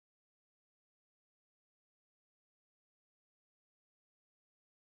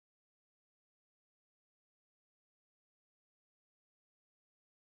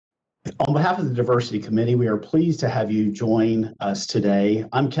On behalf of the Diversity Committee, we are pleased to have you join us today.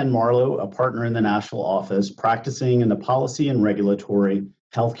 I'm Ken Marlowe, a partner in the national office practicing in the Policy and Regulatory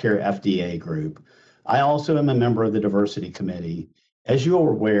Healthcare FDA group. I also am a member of the Diversity Committee. As you are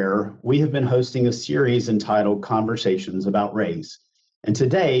aware, we have been hosting a series entitled Conversations About Race. And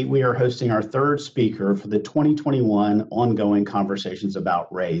today we are hosting our third speaker for the 2021 ongoing Conversations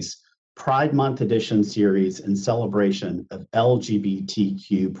About Race Pride Month edition series in celebration of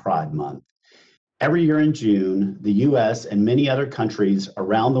LGBTQ Pride Month. Every year in June, the US and many other countries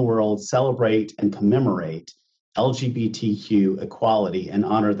around the world celebrate and commemorate LGBTQ equality and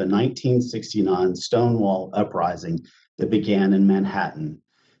honor the 1969 Stonewall Uprising that began in Manhattan.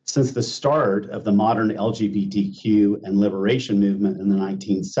 Since the start of the modern LGBTQ and liberation movement in the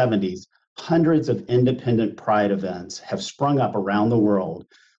 1970s, hundreds of independent pride events have sprung up around the world,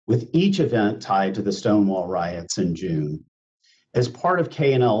 with each event tied to the Stonewall riots in June. As part of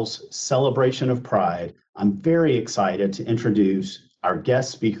KNL's celebration of Pride, I'm very excited to introduce our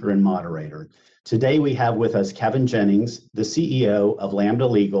guest speaker and moderator. Today we have with us Kevin Jennings, the CEO of Lambda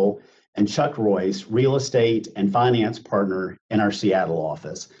Legal, and Chuck Royce, real estate and finance partner in our Seattle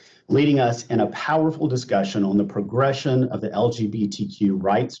office, leading us in a powerful discussion on the progression of the LGBTQ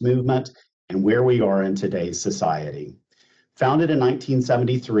rights movement and where we are in today's society. Founded in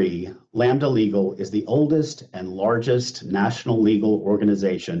 1973, Lambda Legal is the oldest and largest national legal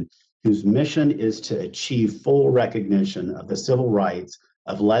organization whose mission is to achieve full recognition of the civil rights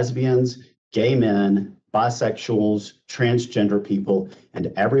of lesbians, gay men, bisexuals, transgender people,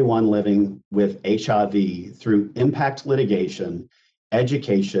 and everyone living with HIV through impact litigation,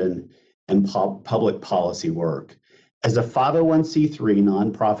 education, and public policy work. As a 501c3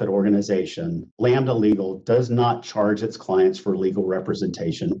 nonprofit organization, Lambda Legal does not charge its clients for legal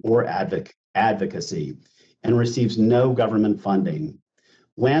representation or advocacy and receives no government funding.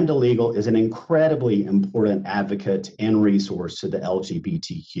 Lambda Legal is an incredibly important advocate and resource to the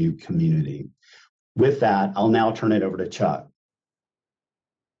LGBTQ community. With that, I'll now turn it over to Chuck.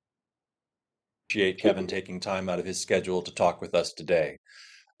 Appreciate Kevin taking time out of his schedule to talk with us today.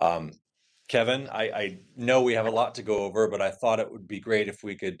 Kevin, I know we have a lot to go over, but I thought it would be great if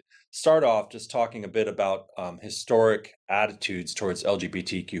we could start off just talking a bit about historic attitudes towards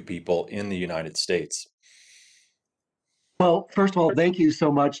LGBTQ people in the United States. Well, first of all, thank you so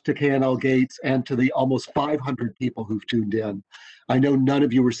much to KNL Gates and to the almost 500 people who've tuned in. I know none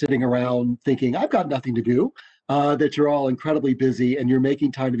of you were sitting around thinking, I've got nothing to do, that you're all incredibly busy and you're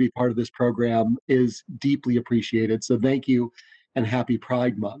making time to be part of this program is deeply appreciated. So thank you and happy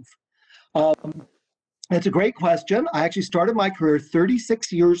Pride Month. It's a great question. I actually started my career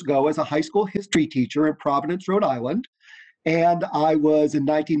 36 years ago as a high school history teacher in Providence, Rhode Island. And I was in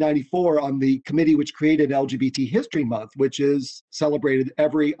 1994 on the committee which created LGBT History Month, which is celebrated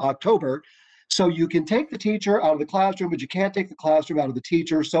every October. So you can take the teacher out of the classroom, but you can't take the classroom out of the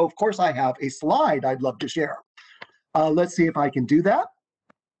teacher. So of course I have a slide I'd love to share. Let's see if I can do that.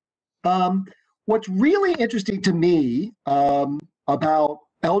 What's really interesting to me about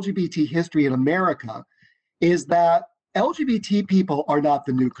LGBT history in America is that LGBT people are not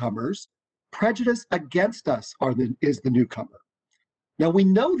the newcomers. Prejudice against us is the newcomer. Now we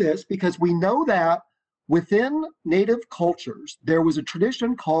know this because we know that within Native cultures, there was a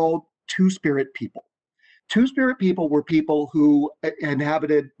tradition called two-spirit people. Two-spirit people were people who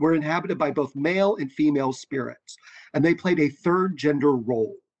were inhabited by both male and female spirits, and they played a third gender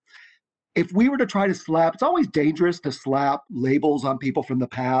role. If we were to try to slap, it's always dangerous to slap labels on people from the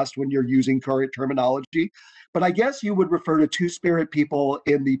past when you're using current terminology, but I guess you would refer to two-spirit people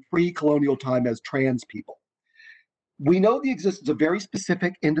in the pre-colonial time as trans people. We know the existence of very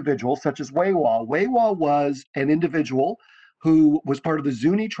specific individuals such as Waywa. Waywa was an individual who was part of the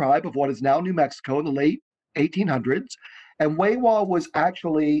Zuni tribe of what is now New Mexico in the late 1800s. And Waywa was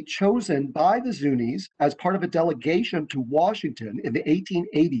actually chosen by the Zunis as part of a delegation to Washington in the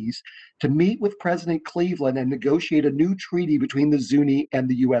 1880s to meet with President Cleveland and negotiate a new treaty between the Zuni and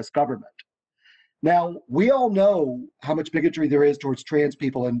the US government. Now, we all know how much bigotry there is towards trans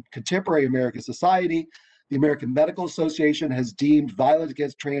people in contemporary American society. The American Medical Association has deemed violence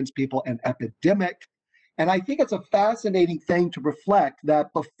against trans people an epidemic. And I think it's a fascinating thing to reflect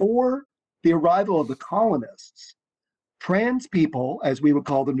that before the arrival of the colonists, trans people, as we would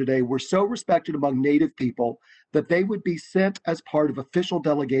call them today, were so respected among Native people that they would be sent as part of official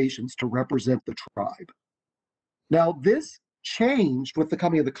delegations to represent the tribe. Now, this changed with the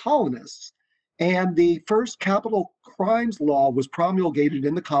coming of the colonists, and the first capital crimes law was promulgated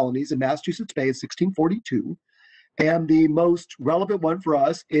in the colonies in Massachusetts Bay in 1642. And the most relevant one for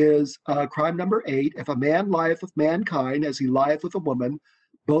us is crime number 8. If a man lieth with mankind as he lieth with a woman,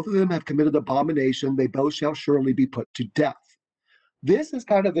 Both of them have committed abomination. They both shall surely be put to death. This is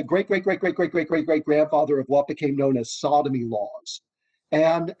kind of the great-great-great-great-great-great-great-grandfather of what became known as sodomy laws.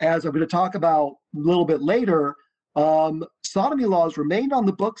 And as I'm going to talk about a little bit later, sodomy laws remained on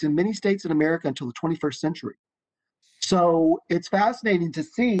the books in many states in America until the 21st century. So it's fascinating to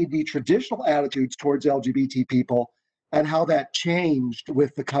see the traditional attitudes towards LGBT people and how that changed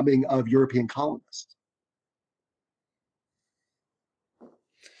with the coming of European colonists.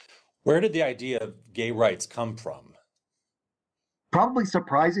 Where did the idea of gay rights come from? Probably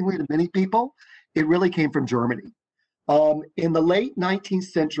surprisingly to many people, it really came from Germany. In the late 19th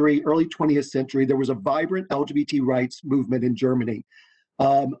century, early 20th century, there was a vibrant LGBT rights movement in Germany,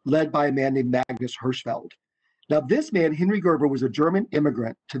 led by a man named Magnus Hirschfeld. Now, this man, Henry Gerber, was a German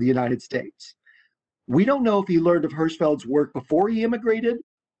immigrant to the United States. We don't know if he learned of Hirschfeld's work before he immigrated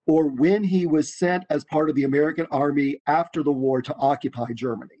or when he was sent as part of the American army after the war to occupy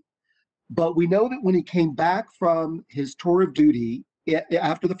Germany. But we know that when he came back from his tour of duty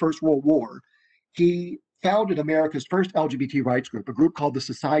after the First World War, he founded America's first LGBT rights group, a group called the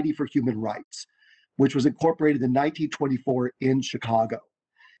Society for Human Rights, which was incorporated in 1924 in Chicago.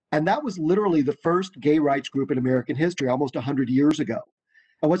 And that was literally the first gay rights group in American history, almost 100 years ago.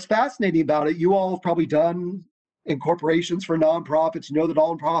 And what's fascinating about it, you all have probably done incorporations for nonprofits. You know that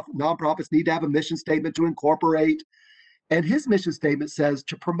all nonprofits need to have a mission statement to incorporate. And his mission statement says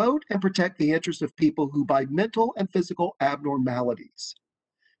to promote and protect the interests of people who by mental and physical abnormalities.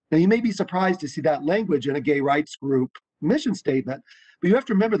 Now, you may be surprised to see that language in a gay rights group mission statement, but you have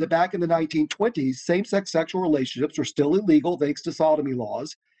to remember that back in the 1920s, same-sex sexual relationships were still illegal thanks to sodomy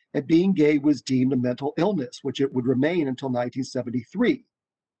laws, and being gay was deemed a mental illness, which it would remain until 1973.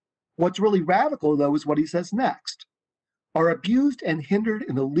 What's really radical, though, is what he says next. Are abused and hindered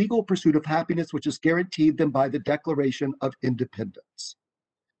in the legal pursuit of happiness, which is guaranteed them by the Declaration of Independence.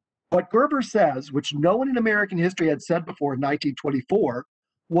 What Gerber says, which no one in American history had said before in 1924,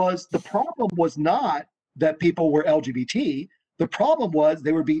 was the problem was not that people were LGBT. The problem was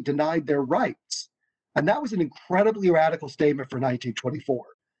they were being denied their rights. And that was an incredibly radical statement for 1924.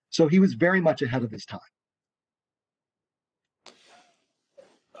 So he was very much ahead of his time.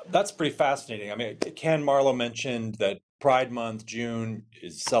 That's pretty fascinating. I mean, Ken Marlowe mentioned that Pride Month, June,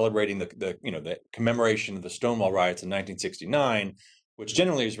 is celebrating the commemoration of the Stonewall riots in 1969, which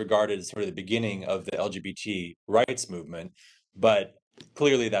generally is regarded as sort of the beginning of the LGBT rights movement. But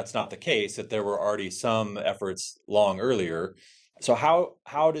clearly that's not the case, that there were already some efforts long earlier. So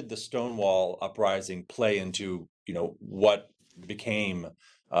how did the Stonewall uprising play into, what became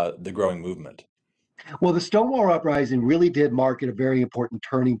the growing movement? Well, the Stonewall Uprising really did mark a very important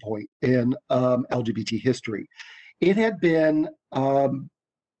turning point in LGBT history. It had been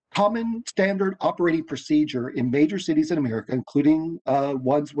common standard operating procedure in major cities in America, including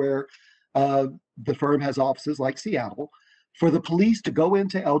ones where the firm has offices like Seattle, for the police to go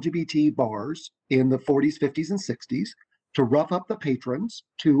into LGBT bars in the 40s, 50s, and 60s, to rough up the patrons,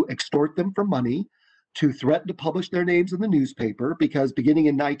 to extort them for money, to threaten to publish their names in the newspaper, because beginning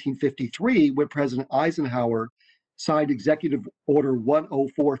in 1953, when President Eisenhower signed Executive Order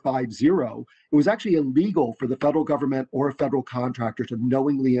 10450, it was actually illegal for the federal government or a federal contractor to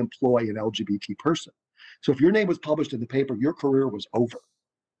knowingly employ an LGBT person. So if your name was published in the paper, your career was over.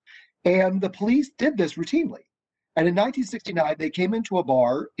 And the police did this routinely. And in 1969, they came into a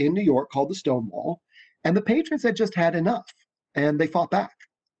bar in New York called the Stonewall, and the patrons had just had enough, and they fought back.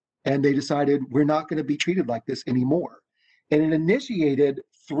 And they decided, we're not going to be treated like this anymore. And it initiated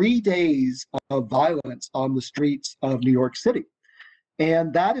 3 days of violence on the streets of New York City.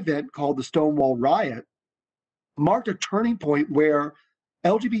 And that event, called the Stonewall Riot, marked a turning point where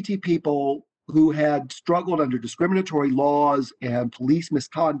LGBT people who had struggled under discriminatory laws and police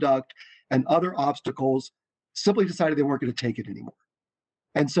misconduct and other obstacles simply decided they weren't going to take it anymore.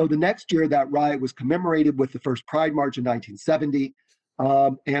 And so the next year, that riot was commemorated with the first Pride March in 1970.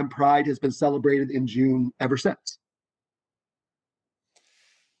 And Pride has been celebrated in June ever since.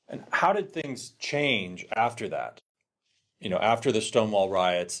 And how did things change after that? After the Stonewall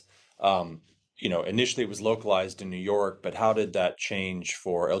riots, initially it was localized in New York, but how did that change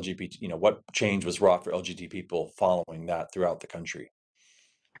for LGBT, what change was wrought for LGBT people following that throughout the country?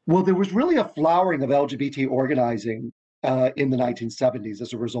 Well, there was really a flowering of LGBT organizing in the 1970s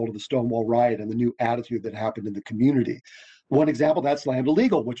as a result of the Stonewall riot and the new attitude that happened in the community. One example, that's Lambda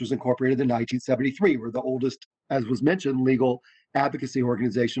Legal, which was incorporated in 1973. We're the oldest, as was mentioned, legal advocacy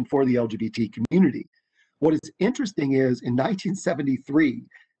organization for the LGBT community. What is interesting is in 1973,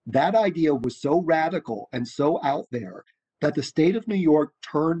 that idea was so radical and so out there that the state of New York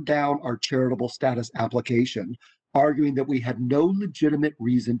turned down our charitable status application arguing that we had no legitimate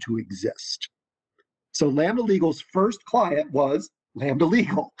reason to exist. So Lambda Legal's first client was Lambda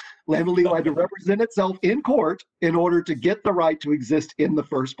Legal. Lambda Legal had to represent itself in court in order to get the right to exist in the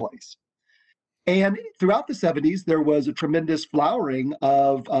first place. And throughout the 70s, there was a tremendous flowering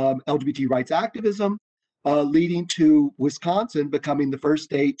of LGBT rights activism, leading to Wisconsin becoming the first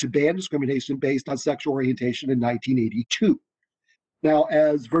state to ban discrimination based on sexual orientation in 1982. Now,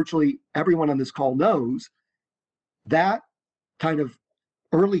 as virtually everyone on this call knows, that kind of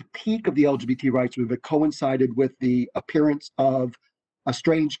early peak of the LGBT rights movement coincided with the appearance of a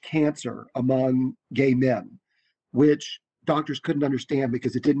strange cancer among gay men, which doctors couldn't understand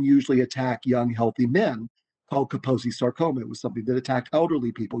because it didn't usually attack young, healthy men, called Kaposi sarcoma. It was something that attacked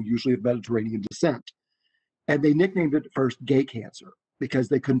elderly people, usually of Mediterranean descent. And they nicknamed it at first gay cancer because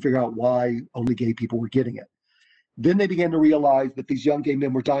they couldn't figure out why only gay people were getting it. Then they began to realize that these young gay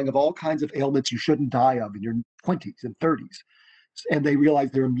men were dying of all kinds of ailments you shouldn't die of in your 20s and 30s. And they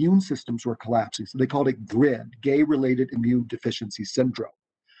realized their immune systems were collapsing. So they called it GRID, Gay-Related Immune Deficiency Syndrome.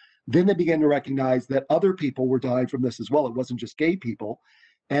 Then they began to recognize that other people were dying from this as well. It wasn't just gay people.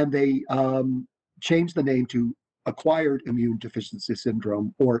 And they changed the name to Acquired Immune Deficiency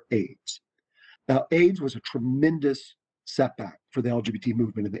Syndrome, or AIDS. Now, AIDS was a tremendous setback for the LGBT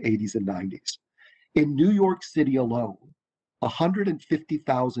movement in the 80s and 90s. In New York City alone,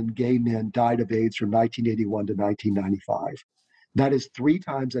 150,000 gay men died of AIDS from 1981 to 1995. That is 3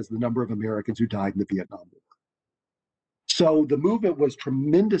 times as the number of Americans who died in the Vietnam War. So the movement was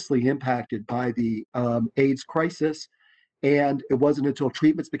tremendously impacted by the AIDS crisis. And it wasn't until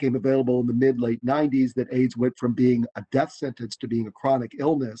treatments became available in the mid-late 90s that AIDS went from being a death sentence to being a chronic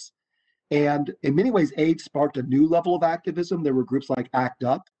illness. And in many ways, AIDS sparked a new level of activism. There were groups like ACT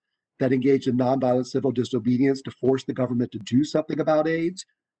UP that engaged in nonviolent civil disobedience to force the government to do something about AIDS.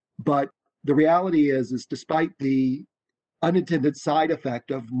 But the reality is despite the unintended side effect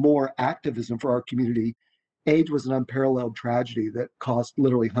of more activism for our community, AIDS was an unparalleled tragedy that cost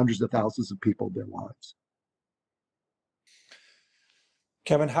literally hundreds of thousands of people their lives.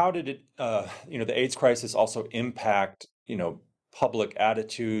 Kevin, how did it, the AIDS crisis also impact, public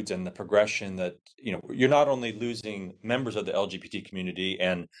attitudes and the progression that, you're not only losing members of the LGBT community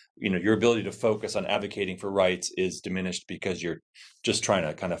and, your ability to focus on advocating for rights is diminished because you're just trying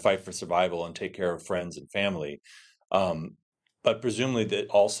to kind of fight for survival and take care of friends and family. But presumably that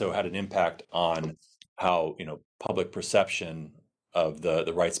also had an impact on how, public perception of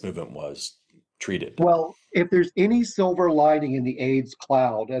the rights movement was treated. Well, if there's any silver lining in the AIDS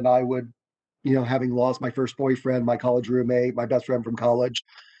cloud, and I would, having lost my first boyfriend, my college roommate, my best friend from college,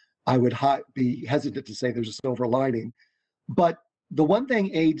 I would be hesitant to say there's a silver lining. But the one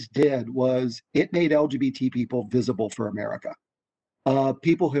thing AIDS did was it made LGBT people visible for America.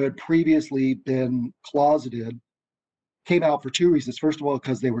 People who had previously been closeted came out for 2 reasons. First of all,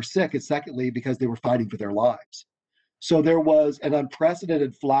 because they were sick, and secondly, because they were fighting for their lives. So there was an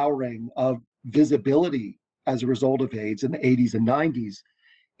unprecedented flowering of visibility as a result of AIDS in the 80s and 90s.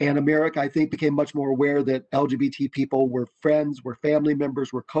 And America, I think, became much more aware that LGBT people were friends, were family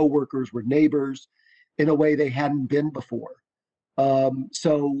members, were coworkers, were neighbors in a way they hadn't been before.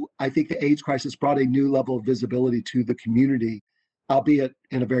 So I think the AIDS crisis brought a new level of visibility to the community, albeit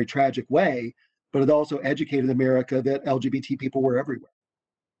in a very tragic way, but it also educated America that LGBT people were everywhere.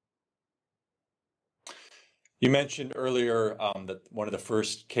 You mentioned earlier that one of the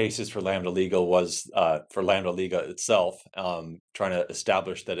first cases for Lambda Legal was for Lambda Legal itself, trying to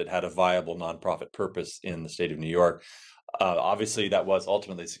establish that it had a viable nonprofit purpose in the state of New York. Obviously, that was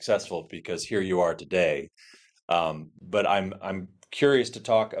ultimately successful because here you are today. But I'm curious to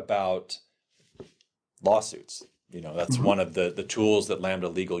talk about lawsuits. That's one of the tools that Lambda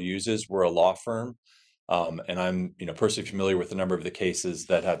Legal uses. We're a law firm, and I'm personally familiar with a number of the cases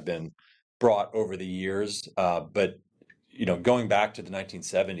that have been brought over the years. But going back to the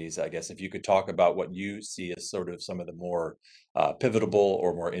 1970s, I guess if you could talk about what you see as sort of some of the more pivotal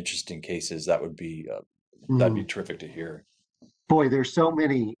or more interesting cases, that would be that'd be terrific to hear. Boy, there's so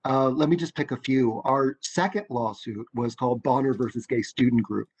many. Let me just pick a few. Our second lawsuit was called Bonner versus Gay Student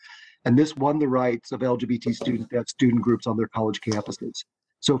Group. And this won the rights of LGBT students to have student groups on their college campuses.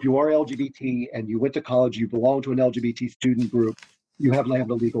 So if you are LGBT and you went to college, you belong to an LGBT student group, you have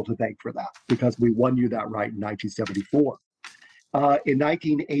Lambda Legal to thank for that because we won you that right in 1974. In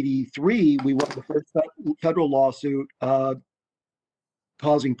 1983, we won the first federal lawsuit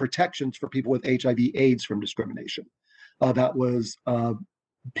causing protections for people with HIV/AIDS from discrimination. That was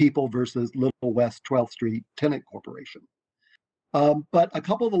People versus Little West 12th Street Tenant Corporation. But a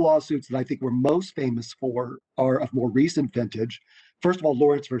couple of the lawsuits that I think we're most famous for are of more recent vintage. First of all,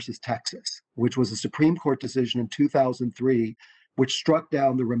 Lawrence versus Texas, which was a Supreme Court decision in 2003, which struck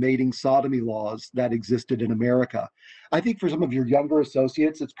down the remaining sodomy laws that existed in America. I think for some of your younger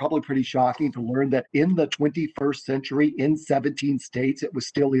associates, it's probably pretty shocking to learn that in the 21st century, in 17 states, it was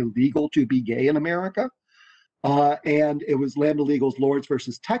still illegal to be gay in America. And it was Lambda Legal's Lawrence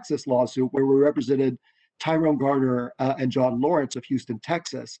versus Texas lawsuit, where we represented Tyrone Garner and John Lawrence of Houston,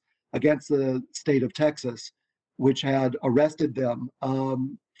 Texas, against the state of Texas, which had arrested them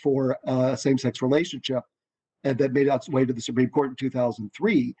for a same-sex relationship, and that made its way to the Supreme Court in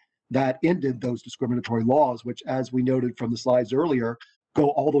 2003 that ended those discriminatory laws, which, as we noted from the slides earlier, go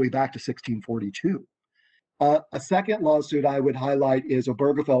all the way back to 1642. A second lawsuit I would highlight is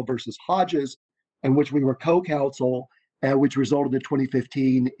Obergefell versus Hodges, in which we were co-counsel, which resulted in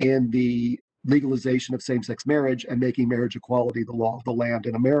 2015 in the legalization of same-sex marriage and making marriage equality the law of the land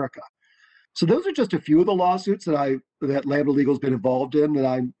in America. So those are just a few of the lawsuits that Lambda Legal's been involved in that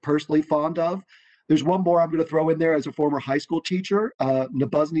I'm personally fond of. There's one more I'm going to throw in there as a former high school teacher,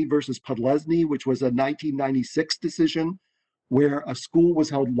 Nabuzny versus Podlesny, which was a 1996 decision where a school was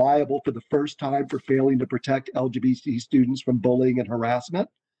held liable for the first time for failing to protect LGBT students from bullying and harassment.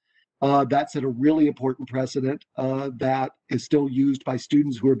 That set a really important precedent that is still used by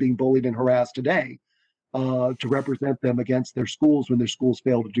students who are being bullied and harassed today to represent them against their schools when their schools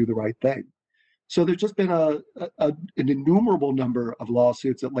fail to do the right thing. So there's just been an innumerable number of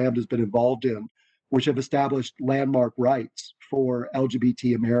lawsuits that Lambda's been involved in, which have established landmark rights for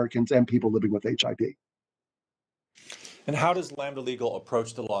LGBT Americans and people living with HIV. And how does Lambda Legal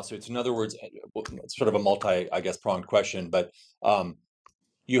approach the lawsuits? In other words, it's sort of a pronged question, but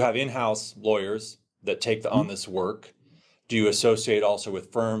you have in-house lawyers that take on this work. Do you associate also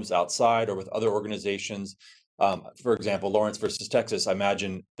with firms outside or with other organizations? For example, Lawrence versus Texas, I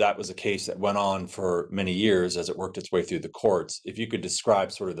imagine that was a case that went on for many years as it worked its way through the courts. If you could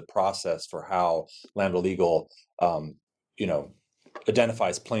describe sort of the process for how Lambda Legal,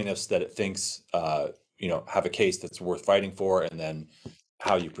 identifies plaintiffs that it thinks, have a case that's worth fighting for, and then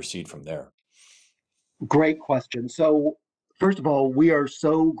how you proceed from there. Great question. So first of all, we are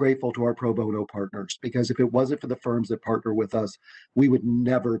so grateful to our pro bono partners, because if it wasn't for the firms that partner with us, we would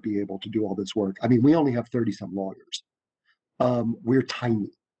never be able to do all this work. I mean, we only have 30-some lawyers. We're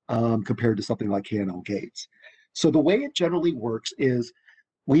tiny compared to something like K&L Gates. So the way it generally works is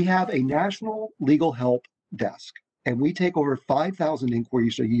we have a national legal help desk, and we take over 5,000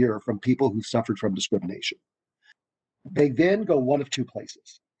 inquiries a year from people who suffered from discrimination. They then go one of two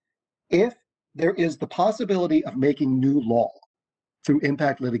places. If there is the possibility of making new law through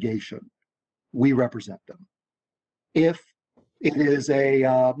impact litigation, we represent them. If it is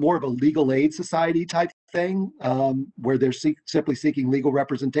a more of a legal aid society type thing, where they're simply seeking legal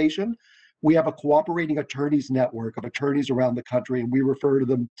representation, we have a cooperating attorneys network of attorneys around the country, and we refer to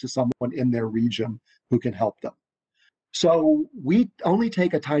them to someone in their region who can help them. So we only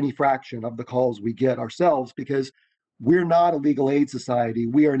take a tiny fraction of the calls we get ourselves, because we're not a legal aid society.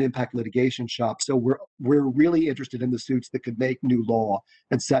 We are an impact litigation shop. So we're really interested in the suits that could make new law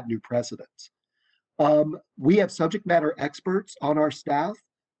and set new precedents. We have subject matter experts on our staff.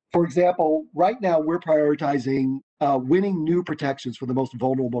 For example, right now we're prioritizing winning new protections for the most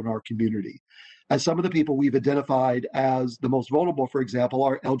vulnerable in our community. As some of the people we've identified as the most vulnerable, for example,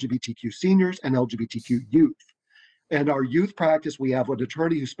 are LGBTQ seniors and LGBTQ youth. In our youth practice, we have an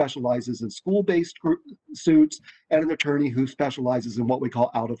attorney who specializes in school-based suits and an attorney who specializes in what we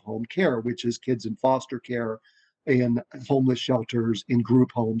call out-of-home care, which is kids in foster care, in homeless shelters, in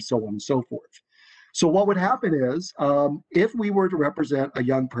group homes, so on and so forth. So what would happen is, if we were to represent a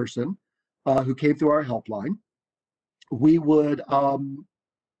young person who came through our helpline, we would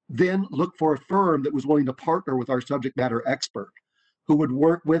then look for a firm that was willing to partner with our subject matter expert, who would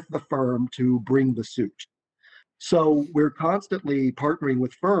work with the firm to bring the suit. So we're constantly partnering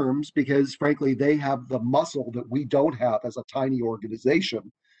with firms because, frankly, they have the muscle that we don't have as a tiny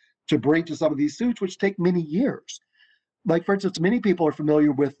organization to bring to some of these suits, which take many years. Like, for instance, many people are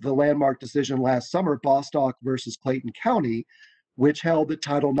familiar with the landmark decision last summer, Bostock versus Clayton County, which held that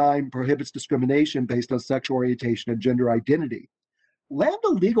Title IX prohibits discrimination based on sexual orientation and gender identity. Lambda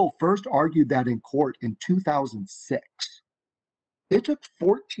Legal first argued that in court in 2006. It took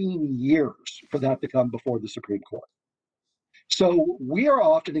 14 years for that to come before the Supreme Court. So we are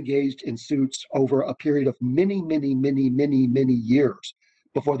often engaged in suits over a period of many years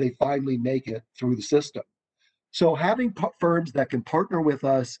before they finally make it through the system. So having firms that can partner with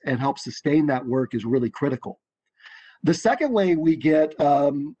us and help sustain that work is really critical. The second way we get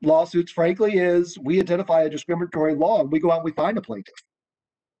lawsuits, frankly, is we identify a discriminatory law and we go out and we find a plaintiff.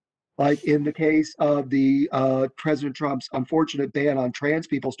 Like in the case of the President Trump's unfortunate ban on trans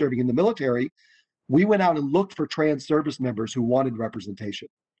people serving in the military, we went out and looked for trans service members who wanted representation.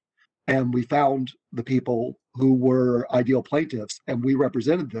 And we found the people who were ideal plaintiffs, and we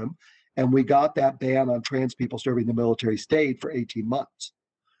represented them. And we got that ban on trans people serving in the military stayed for 18 months.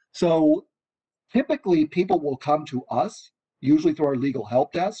 So typically, people will come to us, usually through our legal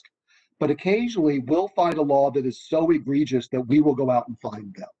help desk, but occasionally we'll find a law that is so egregious that we will go out and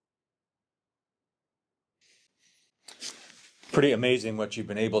find them. Pretty amazing what you've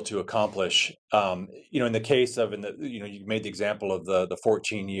been able to accomplish. In the case of, you made the example of the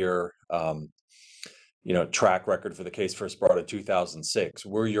 14-year, track record for the case first brought in 2006.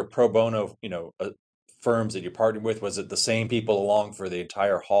 Were your pro bono, firms that you partnered with, was it the same people along for the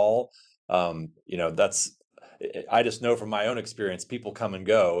entire haul? I just know from my own experience, people come and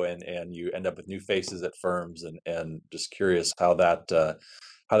go, and you end up with new faces at firms, and just curious how that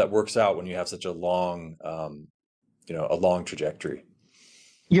works out when you have such a long trajectory.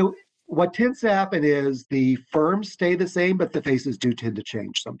 What tends to happen is the firms stay the same, but the faces do tend to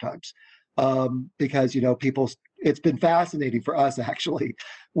change sometimes. Because, it's been fascinating for us, actually.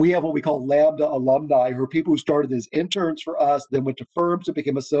 We have what we call Lambda alumni, who are people who started as interns for us, then went to firms and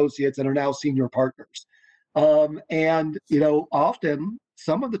became associates and are now senior partners. Often,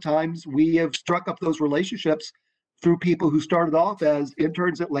 some of the times, we have struck up those relationships through people who started off as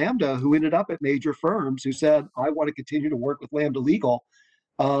interns at Lambda, who ended up at major firms, who said, I want to continue to work with Lambda Legal,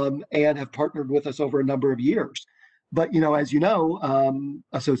 and have partnered with us over a number of years. But, as you know,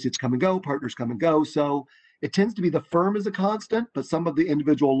 associates come and go, partners come and go. So it tends to be the firm is a constant, but some of the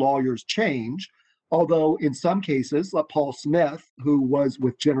individual lawyers change. Although in some cases, like Paul Smith, who was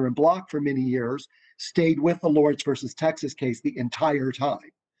with Jenner and Block for many years, stayed with the Lawrence versus Texas case the entire time,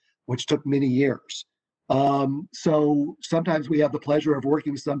 which took many years. So sometimes we have the pleasure of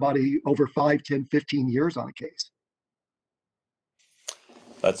working with somebody over 5, 10, 15 years on a case.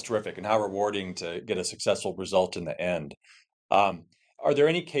 That's terrific, and how rewarding to get a successful result in the end. Are there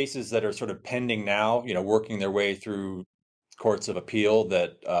any cases that are sort of pending now, working their way through courts of appeal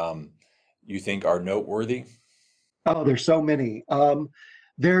that you think are noteworthy? Oh, there's so many.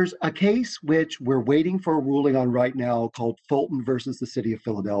 There's a case which we're waiting for a ruling on right now called Fulton versus the City of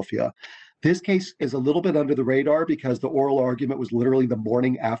Philadelphia. This case is a little bit under the radar because the oral argument was literally the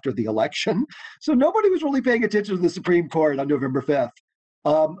morning after the election. So nobody was really paying attention to the Supreme Court on November 5th.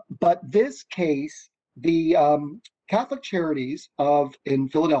 But this case, the Catholic Charities in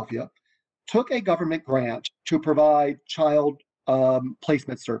Philadelphia took a government grant to provide child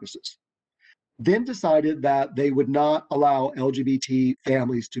placement services, then decided that they would not allow LGBT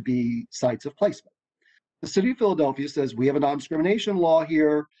families to be sites of placement. The City of Philadelphia says, we have a non-discrimination law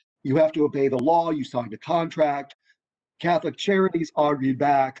here. You have to obey the law. You signed a contract. Catholic Charities argued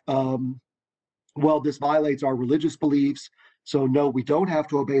back, well, this violates our religious beliefs. So no, we don't have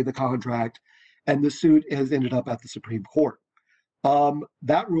to obey the contract. And the suit has ended up at the Supreme Court.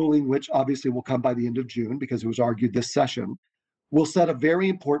 That ruling, which obviously will come by the end of June because it was argued this session, will set a very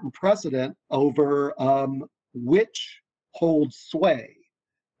important precedent over which holds sway,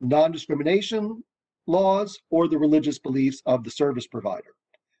 non-discrimination laws or the religious beliefs of the service provider.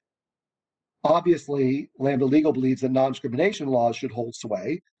 Obviously, Lambda Legal believes that non-discrimination laws should hold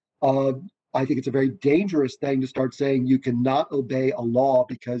sway. I think it's a very dangerous thing to start saying you cannot obey a law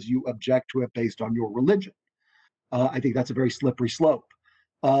because you object to it based on your religion. I think that's a very slippery slope.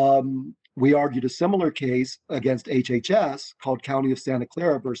 We argued a similar case against HHS called County of Santa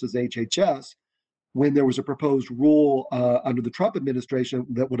Clara versus HHS when there was a proposed rule under the Trump administration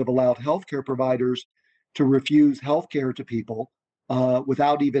that would have allowed healthcare providers to refuse healthcare to people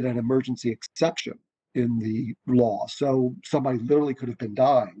without even an emergency exception in the law. So somebody literally could have been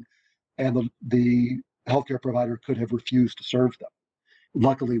dying and the healthcare provider could have refused to serve them.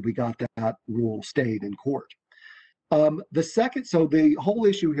 Luckily, we got that rule stayed in court. So the whole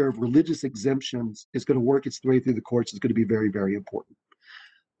issue here of religious exemptions is going to work its way through the courts. Is going to be very, very important.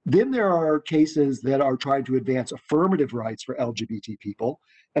 Then there are cases that are trying to advance affirmative rights for LGBT people.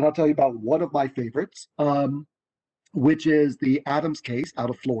 And I'll tell you about one of my favorites, which is the Adams case out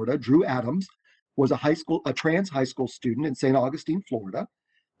of Florida. Drew Adams was a trans high school student in St. Augustine, Florida.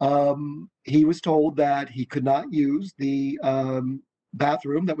 He was told that he could not use the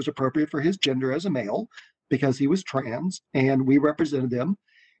bathroom that was appropriate for his gender as a male because he was trans, and we represented him.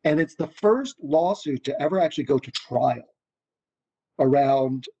 And it's the first lawsuit to ever actually go to trial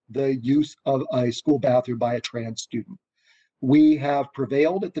around the use of a school bathroom by a trans student. We have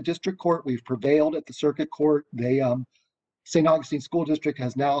prevailed at the district court. We've prevailed at the circuit court. St. Augustine School District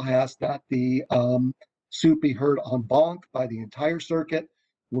has now asked that the suit be heard en banc by the entire circuit.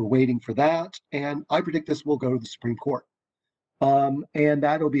 We're waiting for that, and I predict this will go to the Supreme Court. And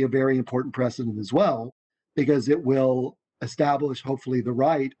that'll be a very important precedent as well, because it will establish, hopefully, the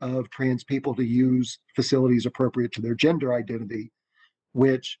right of trans people to use facilities appropriate to their gender identity,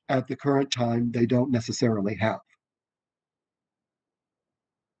 which at the current time they don't necessarily have.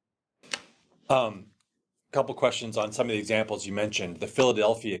 Couple questions on some of the examples you mentioned. The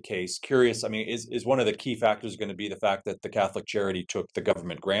Philadelphia case, curious, I mean, is one of the key factors going to be the fact that the Catholic charity took the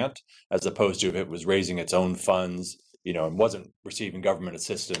government grant as opposed to if it was raising its own funds, and wasn't receiving government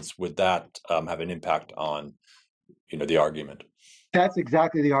assistance? Would that have an impact on, the argument? That's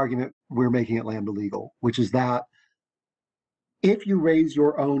exactly the argument we're making at Lambda Legal, which is that if you raise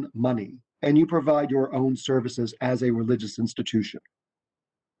your own money and you provide your own services as a religious institution,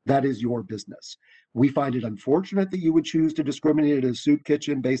 that is your business. We find it unfortunate that you would choose to discriminate at a soup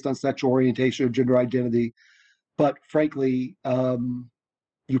kitchen based on sexual orientation or gender identity, but frankly,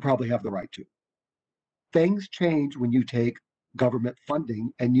 you probably have the right to. Things change when you take government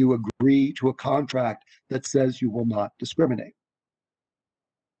funding and you agree to a contract that says you will not discriminate.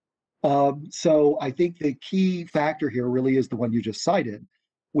 So I think the key factor here really is the one you just cited,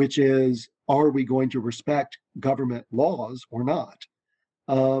 which is, are we going to respect government laws or not?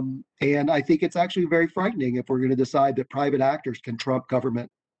 And I think it's actually very frightening if we're going to decide that private actors can trump government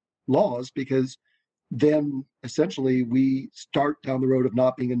laws, because then essentially we start down the road of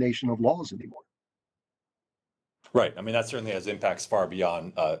not being a nation of laws anymore. Right. I mean, that certainly has impacts far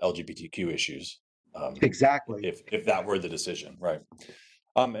beyond LGBTQ issues. Exactly. If that were the decision, right.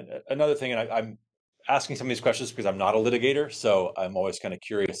 And another thing, and I'm asking some of these questions because I'm not a litigator, so I'm always kind of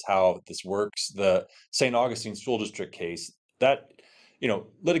curious how this works. The St. Augustine School District case, that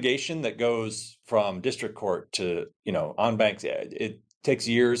litigation that goes from district court to, on banks, it takes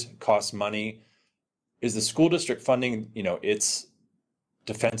years, costs money. Is the school district funding, its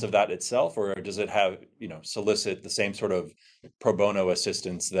defense of that itself, or does it have, solicit the same sort of pro bono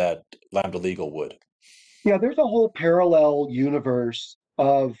assistance that Lambda Legal would? Yeah, there's a whole parallel universe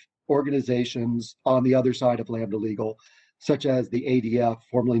of organizations on the other side of Lambda Legal, such as the ADF,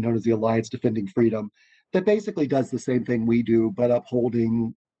 formerly known as the Alliance Defending Freedom, that basically does the same thing we do, but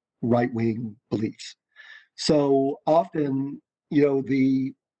upholding right-wing beliefs. So often,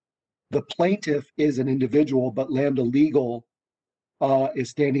 the plaintiff is an individual, but Lambda Legal is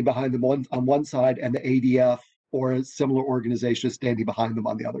standing behind them on one side, and the ADF or a similar organization is standing behind them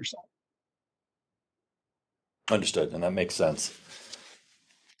on the other side. Understood, and that makes sense.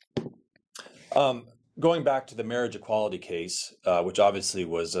 Going back to the marriage equality case, which obviously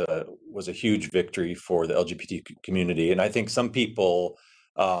was a huge victory for the LGBT community, and I think some people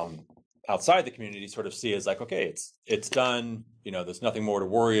outside the community sort of see it as like, okay, it's done. There's nothing more to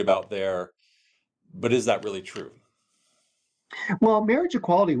worry about there. But is that really true? Well, marriage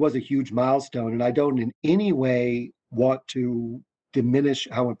equality was a huge milestone, and I don't in any way want to diminish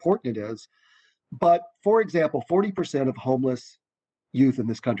how important it is. But for example, 40% of homeless youth in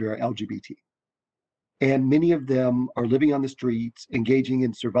this country are LGBT. And many of them are living on the streets, engaging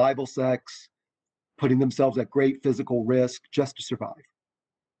in survival sex, putting themselves at great physical risk just to survive.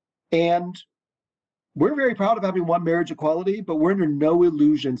 And we're very proud of having won marriage equality, but we're under no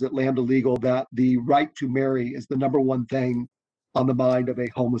illusions at Lambda Legal that the right to marry is the number one thing on the mind of a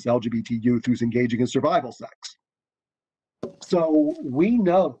homeless LGBT youth who's engaging in survival sex. So we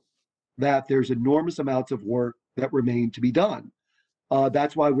know that there's enormous amounts of work that remain to be done.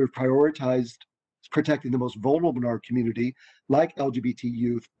 That's why we've prioritized protecting the most vulnerable in our community, like LGBT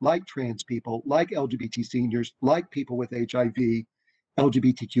youth, like trans people, like LGBT seniors, like people with HIV,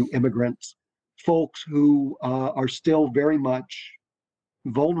 LGBTQ immigrants, folks who are still very much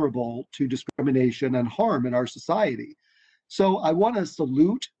vulnerable to discrimination and harm in our society. So I want to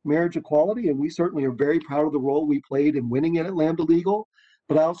salute marriage equality, and we certainly are very proud of the role we played in winning it at Lambda Legal.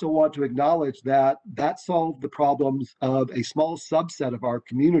 But I also want to acknowledge that that solved the problems of a small subset of our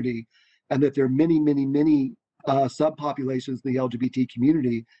community, and that there are many, many, many subpopulations in the LGBT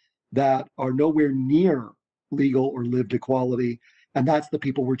community that are nowhere near legal or lived equality. And that's the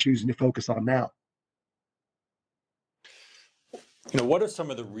people we're choosing to focus on now. What are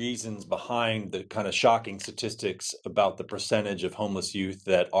some of the reasons behind the kind of shocking statistics about the percentage of homeless youth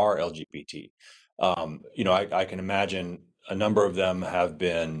that are LGBT? I can imagine a number of them have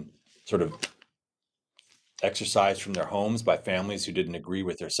been sort of exercised from their homes by families who didn't agree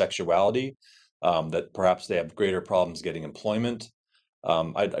with their sexuality, that perhaps they have greater problems getting employment.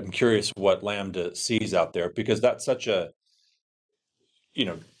 I'm curious what Lambda sees out there, because that's such a,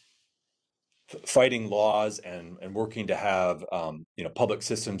 fighting laws and working to have public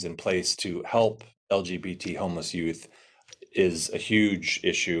systems in place to help LGBT homeless youth is a huge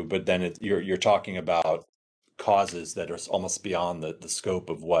issue, but then you're talking about causes that are almost beyond the scope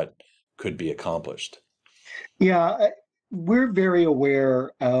of what could be accomplished. Yeah, we're very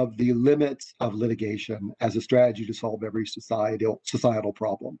aware of the limits of litigation as a strategy to solve every societal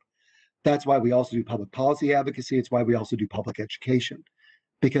problem. That's why we also do public policy advocacy. It's why we also do public education,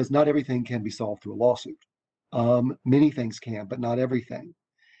 because not everything can be solved through a lawsuit. Many things can, but not everything.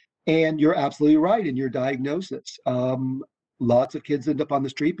 And you're absolutely right in your diagnosis. Lots of kids end up on the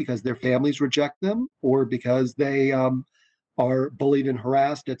street because their families reject them or because they are bullied and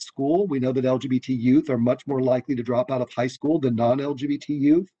harassed at school. We know that LGBT youth are much more likely to drop out of high school than non-LGBT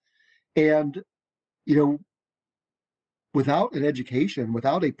youth. And, you know, without an education,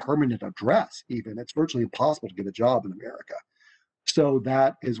 without a permanent address, even, it's virtually impossible to get a job in America. So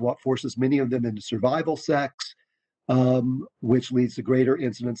that is what forces many of them into survival sex, which leads to greater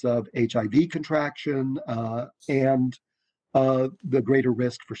incidence of HIV contraction and the greater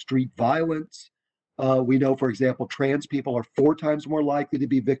risk for street violence. We know, for example, trans people are 4 times more likely to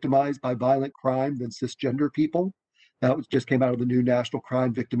be victimized by violent crime than cisgender people. That just came out of the new National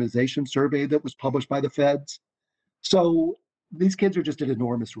Crime Victimization Survey that was published by the feds. So these kids are just at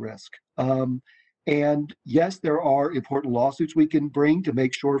enormous risk. And yes, there are important lawsuits we can bring to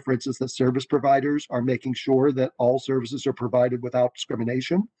make sure, for instance, that service providers are making sure that all services are provided without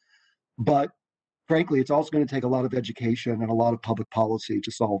discrimination. But frankly, it's also going to take a lot of education and a lot of public policy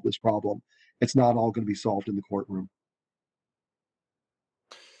to solve this problem. It's not all going to be solved in the courtroom.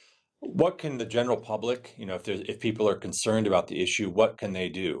 What can the general public, if people are concerned about the issue, what can they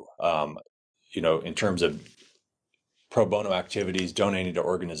do? In terms of pro bono activities, donating to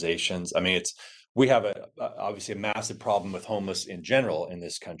organizations. I mean, we have obviously a massive problem with homeless in general in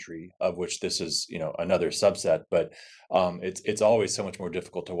this country, of which this is another subset. But it's always so much more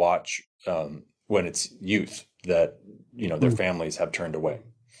difficult to watch when it's youth that their families have turned away.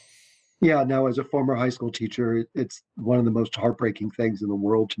 Yeah, now as a former high school teacher, it's one of the most heartbreaking things in the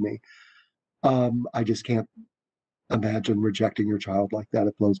world to me. I just can't imagine rejecting your child like that.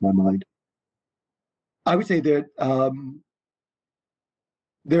 It blows my mind. I would say that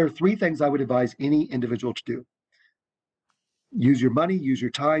there are 3 things I would advise any individual to do. Use your money, use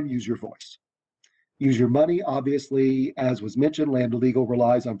your time, use your voice. Use your money, obviously, as was mentioned, Lambda Legal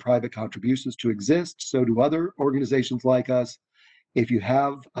relies on private contributions to exist. So do other organizations like us. If you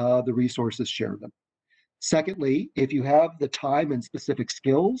have the resources, share them. Secondly, if you have the time and specific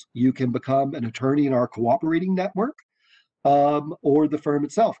skills, you can become an attorney in our cooperating network, or the firm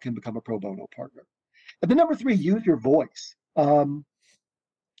itself can become a pro bono partner. And then number 3, use your voice.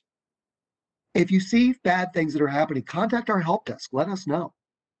 If you see bad things that are happening, contact our help desk. Let us know.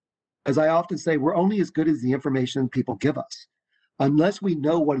 As I often say, we're only as good as the information people give us. Unless we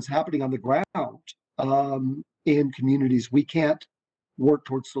know what is happening on the ground in communities, we can't work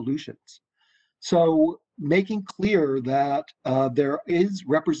towards solutions. So making clear that there is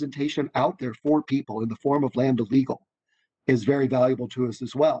representation out there for people in the form of Lambda Legal is very valuable to us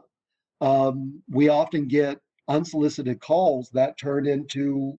as well. We often get unsolicited calls that turn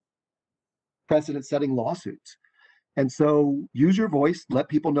into precedent-setting lawsuits. And so use your voice, let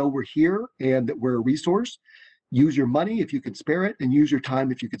people know we're here and that we're a resource. Use your money if you can spare it, and use your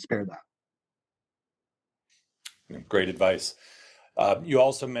time if you can spare that. Great advice. You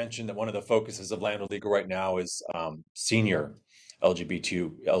also mentioned that one of the focuses of Lambda Legal right now is senior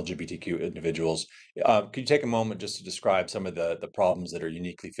LGBTQ individuals. Could you take a moment just to describe some of the problems that are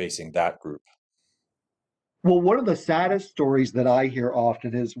uniquely facing that group? Well, one of the saddest stories that I hear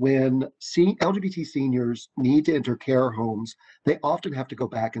often is when LGBT seniors need to enter care homes, they often have to go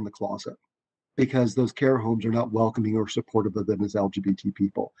back in the closet because those care homes are not welcoming or supportive of them as LGBT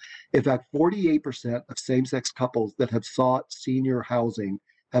people. In fact, 48% of same-sex couples that have sought senior housing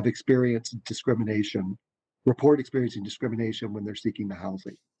have experienced discrimination, report experiencing discrimination when they're seeking the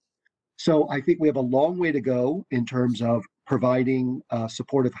housing. So I think we have a long way to go in terms of providing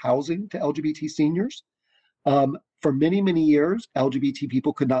supportive housing to LGBT seniors. For many, many years, LGBT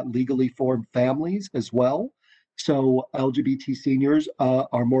people could not legally form families as well. So LGBT seniors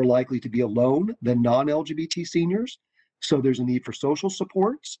are more likely to be alone than non-LGBT seniors. So there's a need for social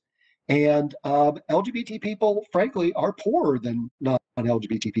supports. And LGBT people, frankly, are poorer than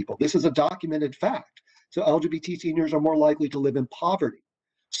non-LGBT people. This is a documented fact. So LGBT seniors are more likely to live in poverty.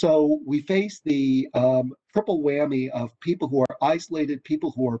 So we face the triple whammy of people who are isolated,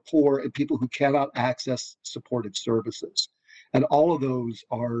 people who are poor, and people who cannot access supportive services. And all of those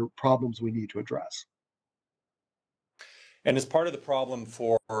are problems we need to address. And as part of the problem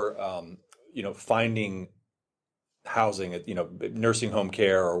for finding housing at nursing home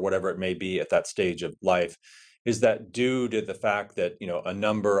care or whatever it may be at that stage of life, Is that due to the fact that, a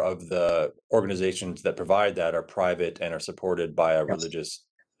number of the organizations that provide that are private and are supported by a Yes, religious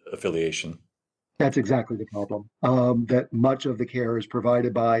affiliation? that's exactly the problem. That much of the care is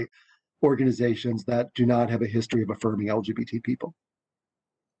provided by organizations that do not have a history of affirming LGBT people.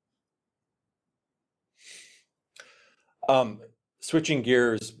 Switching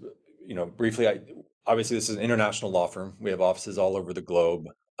gears, briefly, obviously this is an international law firm. We have offices all over the globe.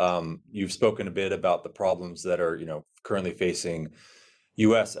 You've spoken a bit about the problems that are, currently facing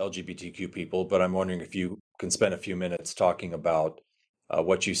U.S. LGBTQ people, but I'm wondering if you can spend a few minutes talking about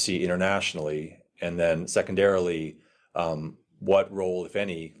what you see internationally, and then secondarily, what role, if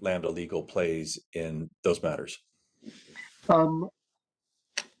any, Lambda Legal plays in those matters. Um,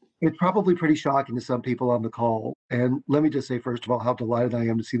 it's probably pretty shocking to some people on the call. And let me just say, first of all, how delighted I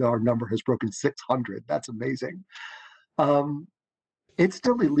am to see that our number has broken 600. That's amazing. Um, it's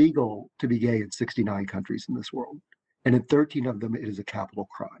still illegal to be gay in 69 countries in this world. And in 13 of them, it is a capital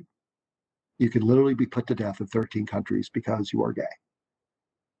crime. You can literally be put to death in 13 countries because you are gay.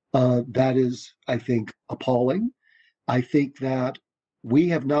 That is, I think, appalling. I think that we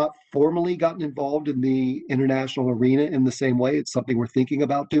have not formally gotten involved in the international arena in the same way. It's something we're thinking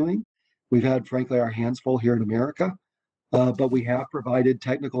about doing. We've had, frankly, our hands full here in America, but we have provided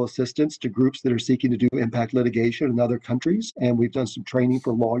technical assistance to groups that are seeking to do impact litigation in other countries, and we've done some training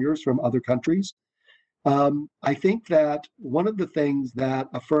for lawyers from other countries. I think that one of the things that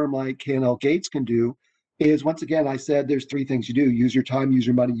a firm like K&L Gates can do is, once again, I said there's three things you do: use your time, use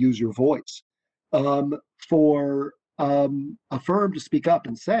your money, use your voice. For a firm to speak up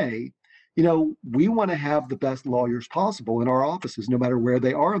and say, we want to have the best lawyers possible in our offices, no matter where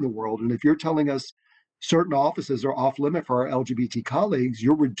they are in the world. And if you're telling us certain offices are off limit for our LGBT colleagues,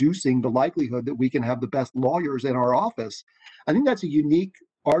 you're reducing the likelihood that we can have the best lawyers in our office. I think that's a unique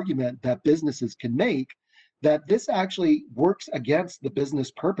argument that businesses can make, that this actually works against the business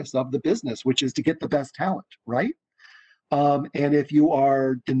purpose of the business, which is to get the best talent, right? And if you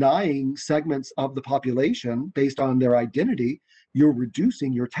are denying segments of the population based on their identity, you're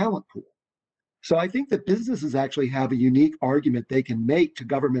reducing your talent pool. So I think that businesses actually have a unique argument they can make to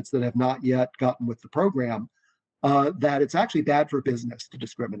governments that have not yet gotten with the program, that it's actually bad for business to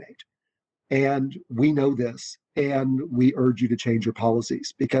discriminate. And we know this, and we urge you to change your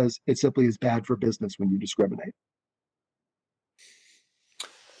policies, because it simply is bad for business when you discriminate.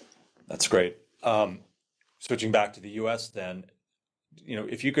 That's great. Switching back to the U.S. then,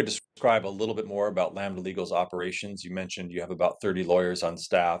 if you could describe a little bit more about Lambda Legal's operations. You mentioned you have about 30 lawyers on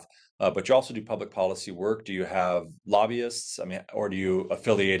staff, but you also do public policy work. Do you have lobbyists? Or do you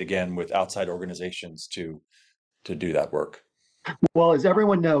affiliate again with outside organizations to do that work? Well, as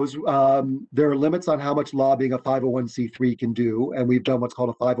everyone knows, there are limits on how much lobbying a 501c3 can do, and we've done what's called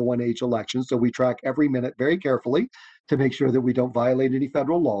a 501h election. So we track every minute very carefully to make sure that we don't violate any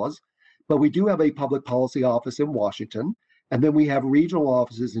federal laws. But we do have a public policy office in Washington, and then we have regional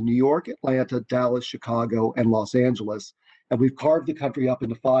offices in New York, Atlanta, Dallas, Chicago, and Los Angeles. And we've carved the country up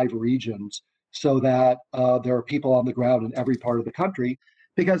into 5 regions so that there are people on the ground in every part of the country,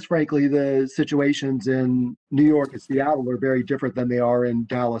 because frankly, the situations in New York and Seattle are very different than they are in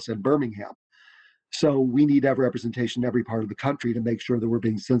Dallas and Birmingham. So we need to have representation in every part of the country to make sure that we're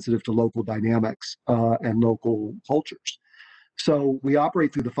being sensitive to local dynamics and local cultures. So we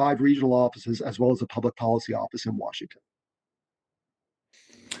operate through the 5 regional offices as well as a public policy office in Washington.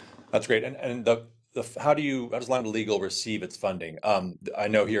 That's great. And how does Lambda Legal receive its funding? I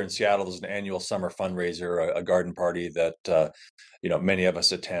know here in Seattle there's an annual summer fundraiser, a garden party that many of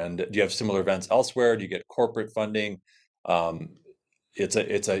us attend. Do you have similar events elsewhere? Do you get corporate funding? It's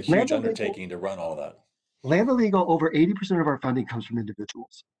a huge Lambda undertaking to run all that. Lambda Legal, over 80% of our funding comes from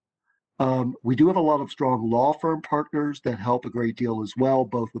individuals. We do have a lot of strong law firm partners that help a great deal as well,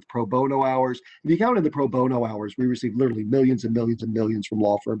 both with pro bono hours. If you count in the pro bono hours, we receive literally millions and millions and millions from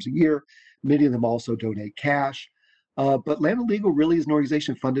law firms a year. Many of them also donate cash. But Lambda Legal really is an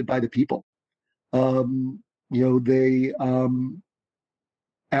organization funded by the people. The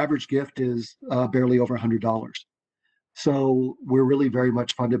average gift is barely over $100. So we're really very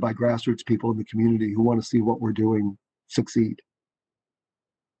much funded by grassroots people in the community who want to see what we're doing succeed.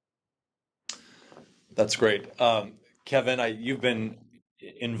 That's great. Kevin, you've been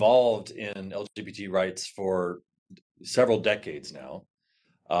involved in LGBT rights for several decades now.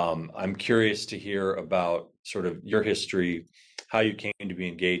 I'm curious to hear about sort of your history, how you came to be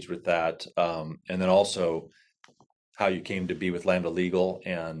engaged with that, and then also how you came to be with Lambda Legal,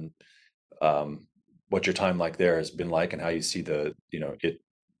 and what your time there has been like, and how you see it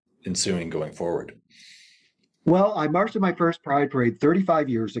ensuing going forward. Well, I marched in my first Pride Parade 35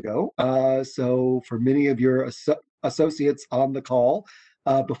 years ago. So for many of your associates on the call,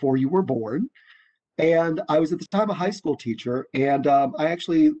 before you were born. And I was at the time a high school teacher, and I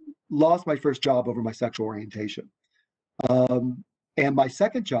actually lost my first job over my sexual orientation. Um, and my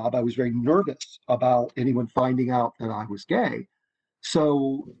second job, I was very nervous about anyone finding out that I was gay.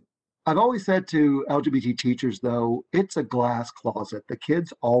 So I've always said to LGBT teachers, though, it's a glass closet. The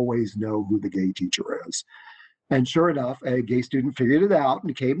kids always know who the gay teacher is. And sure enough, a gay student figured it out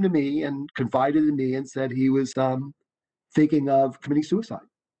and came to me and confided in me and said he was thinking of committing suicide.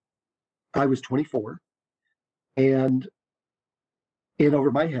 I was 24 and in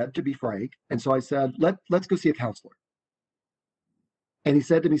over my head, to be frank. And so I said, let's go see a counselor. And he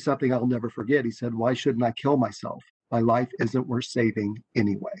said to me something I'll never forget. He said, why shouldn't I kill myself? My life isn't worth saving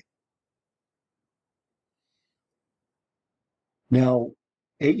anyway. Now,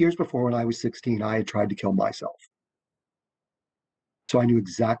 8 years before, when I was 16, I had tried to kill myself. So I knew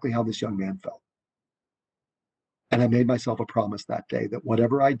exactly how this young man felt. And I made myself a promise that day that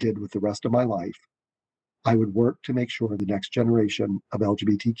whatever I did with the rest of my life, I would work to make sure the next generation of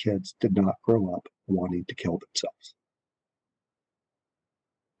LGBT kids did not grow up wanting to kill themselves.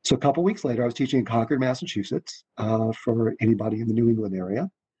 So a couple weeks later, I was teaching in Concord, Massachusetts, for anybody in the New England area.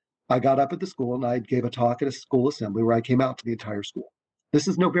 I got up at the school and I gave a talk at a school assembly where I came out to the entire school. This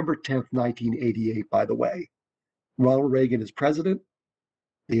is November 10th, 1988, by the way. Ronald Reagan is president.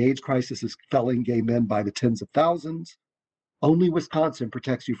 The AIDS crisis is felling gay men by the tens of thousands. Only Wisconsin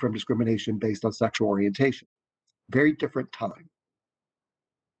protects you from discrimination based on sexual orientation. Very different time.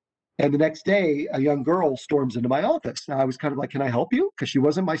 And the next day, a young girl storms into my office. Now, I was kind of like, can I help you? Because she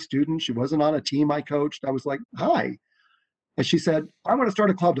wasn't my student. She wasn't on a team I coached. I was like, hi. And she said, I want to start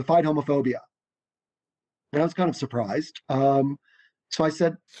a club to fight homophobia. And I was kind of surprised. So I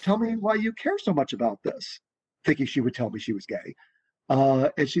said, tell me why you care so much about this, thinking she would tell me she was gay.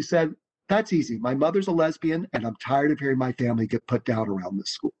 And she said, that's easy. My mother's a lesbian, and I'm tired of hearing my family get put down around this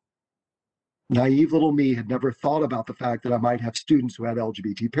school. Naive little me had never thought about the fact that I might have students who had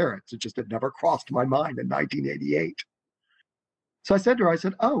LGBT parents. It just had never crossed my mind in 1988. So I said to her, I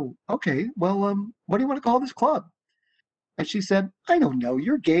said, oh, okay, well, what do you want to call this club? And she said, I don't know.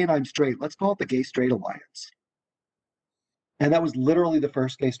 You're gay and I'm straight. Let's call it the Gay Straight Alliance. And that was literally the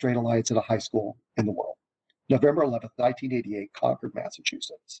first gay straight alliance at a high school in the world. November 11th, 1988, Concord,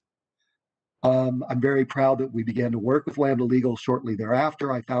 Massachusetts. I'm very proud that we began to work with Lambda Legal shortly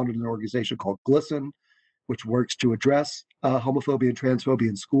thereafter. I founded an organization called GLISTEN, which works to address homophobia and transphobia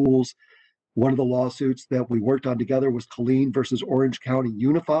in schools. One of the lawsuits that we worked on together was Killeen versus Orange County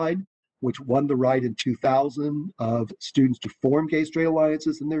Unified, which won the right in 2000 of students to form gay straight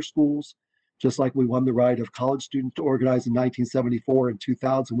alliances in their schools. Just like we won the right of college students to organize in 1974, in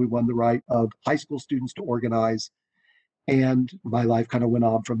 2000, we won the right of high school students to organize. And my life kind of went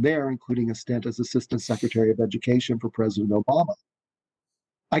on from there, including a stint as Assistant Secretary of Education for President Obama.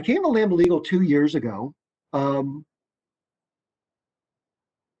 I came to Lambda Legal 2 years ago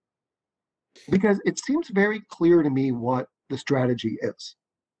because it seems very clear to me what the strategy is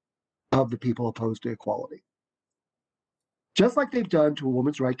of the people opposed to equality. Just like they've done to a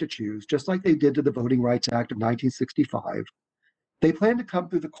woman's right to choose, just like they did to the Voting Rights Act of 1965, they plan to come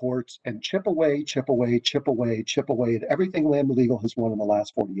through the courts and chip away, chip away, chip away, chip away at everything Lambda Legal has won in the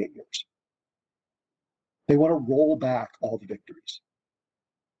last 48 years. They want to roll back all the victories.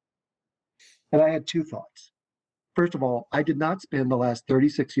 And I had two thoughts. First of all, I did not spend the last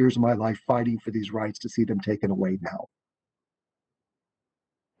 36 years of my life fighting for these rights to see them taken away now.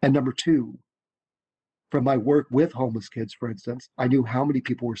 And number two, from my work with homeless kids, for instance, I knew how many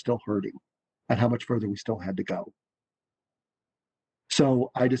people were still hurting and how much further we still had to go.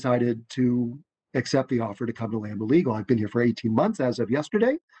 So I decided to accept the offer to come to Lambda Legal. I've been here for 18 months as of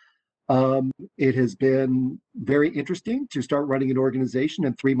yesterday. It has been very interesting to start running an organization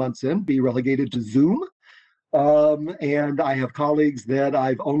and 3 months in, be relegated to Zoom. And I have colleagues that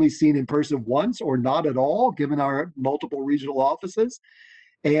I've only seen in person once or not at all, given our multiple regional offices.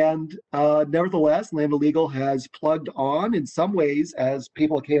 And nevertheless, Lambda Legal has plugged on in some ways, as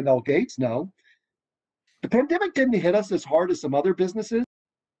people at K&L Gates know. The pandemic didn't hit us as hard as some other businesses.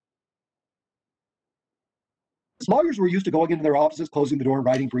 Lawyers were used to going into their offices, closing the door, and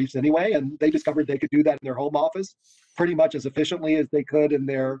writing briefs anyway, and they discovered they could do that in their home office pretty much as efficiently as they could in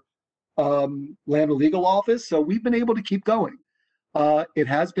their Lambda Legal office. So we've been able to keep going. It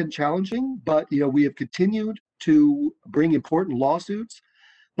has been challenging, but we have continued to bring important lawsuits.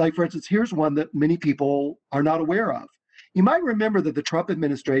 Like, for instance, here's one that many people are not aware of. You might remember that the Trump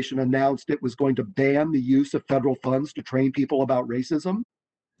administration announced it was going to ban the use of federal funds to train people about racism.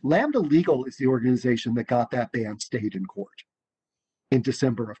 Lambda Legal is the organization that got that ban stayed in court in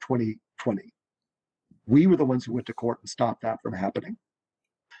December of 2020. We were the ones who went to court and stopped that from happening.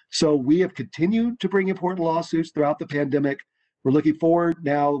 So we have continued to bring important lawsuits throughout the pandemic. We're looking forward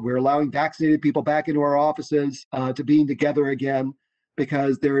now. We're allowing vaccinated people back into our offices to being together again,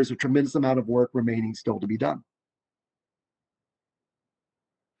 because there is a tremendous amount of work remaining still to be done.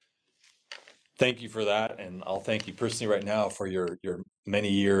 Thank you for that, and I'll thank you personally right now for your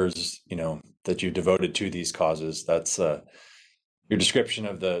many years, that you devoted to these causes. That's your description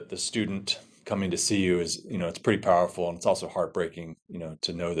of the student coming to see you is, it's pretty powerful, and it's also heartbreaking,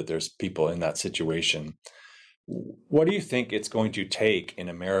 to know that there's people in that situation. What do you think it's going to take in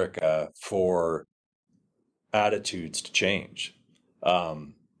America for attitudes to change?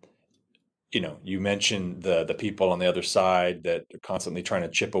 You mentioned the people on the other side that are constantly trying to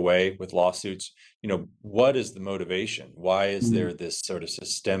chip away with lawsuits. What is the motivation? Why is there this sort of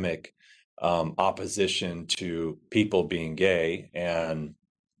systemic opposition to people being gay and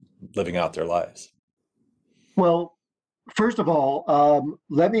living out their lives? Well, first of all,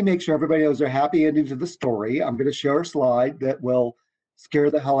 let me make sure everybody knows their happy ending to the story. I'm going to share a slide that will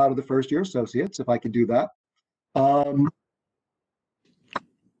scare the hell out of the first-year associates, if I can do that.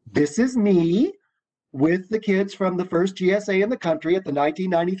 This is me with the kids from the first GSA in the country at the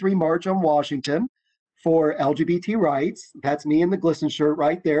 1993 March on Washington for LGBT rights. That's me in the glisten shirt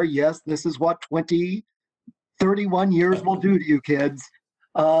right there. Yes, this is what 31 years will do to you kids.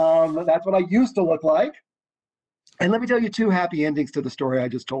 That's what I used to look like. And let me tell you two happy endings to the story I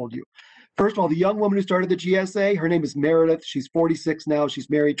just told you. First of all, the young woman who started the GSA, her name is Meredith. She's 46 now. She's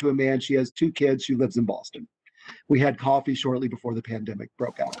married to a man. She has 2 kids. She lives in Boston. We had coffee shortly before the pandemic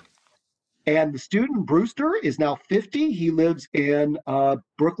broke out. And the student, Brewster, is now 50. He lives in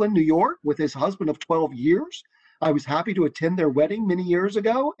Brooklyn, New York, with his husband of 12 years. I was happy to attend their wedding many years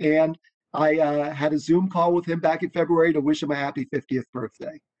ago, and I had a Zoom call with him back in February to wish him a happy 50th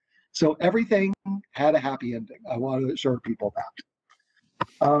birthday. So everything had a happy ending. I want to assure people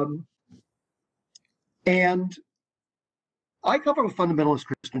that. And I come from a fundamentalist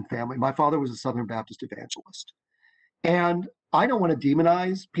Christian family. My father was a Southern Baptist evangelist. And I don't want to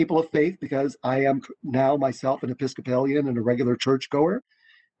demonize people of faith, because I am now myself an Episcopalian and a regular churchgoer.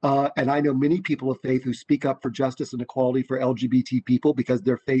 And I know many people of faith who speak up for justice and equality for LGBT people because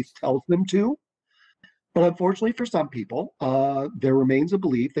their faith tells them to. But unfortunately for some people, there remains a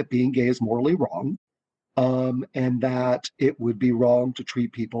belief that being gay is morally wrong, and that it would be wrong to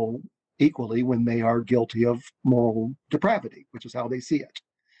treat people equally when they are guilty of moral depravity, which is how they see it.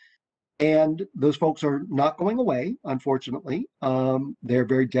 And those folks are not going away, unfortunately. They're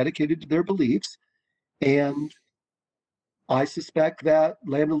very dedicated to their beliefs. And I suspect that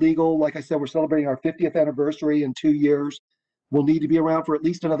Lambda Legal, like I said, we're celebrating our 50th anniversary in 2 years, will need to be around for at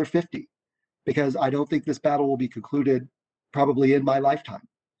least another 50, because I don't think this battle will be concluded probably in my lifetime.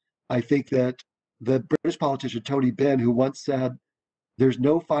 I think that the British politician Tony Benn, who once said, "There's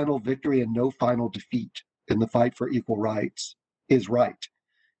no final victory and no final defeat in the fight for equal rights," is right.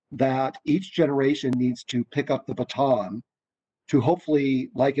 That each generation needs to pick up the baton to hopefully,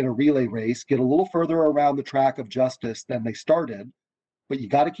 like in a relay race, get a little further around the track of justice than they started, but you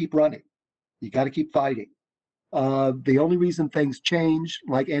got to keep running. You got to keep fighting. The only reason things change,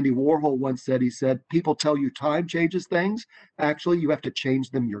 like Andy Warhol once said, he said, people tell you time changes things. Actually, you have to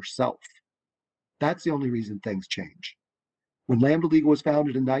change them yourself. That's the only reason things change. When Lambda Legal was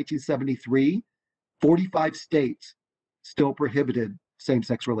founded in 1973, 45 states still prohibited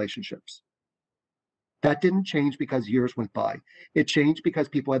same-sex relationships. That didn't change because years went by. It changed because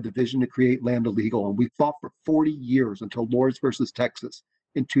people had the vision to create Lambda Legal, and we fought for 40 years until Lords versus Texas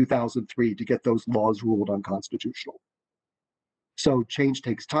in 2003 to get those laws ruled unconstitutional. So change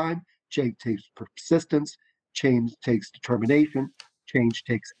takes time, change takes persistence, change takes determination, change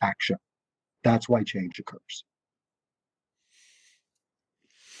takes action. That's why change occurs.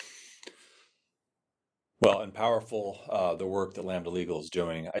 Well, and powerful, the work that Lambda Legal is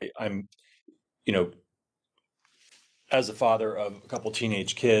doing. I'm, as a father of a couple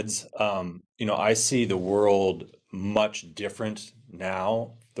teenage kids, I see the world much different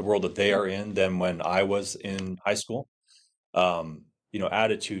now, the world that they are in, than when I was in high school.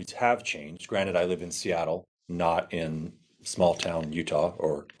 Attitudes have changed. Granted, I live in Seattle, not in small town Utah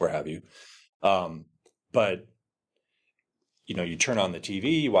or where have you. But you turn on the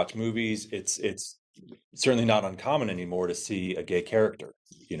TV, you watch movies. It's certainly not uncommon anymore to see a gay character.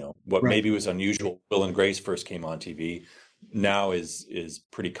 What Right. maybe was unusual, Will and Grace first came on TV, now is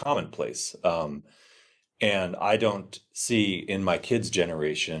pretty commonplace. And I don't see in my kids'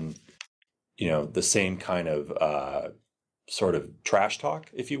 generation, the same kind of sort of trash talk,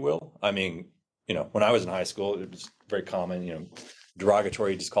 if you will. I mean, when I was in high school, it was very common,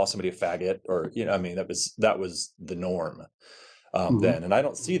 derogatory, just call somebody a faggot, or, I mean, that was the norm then. And I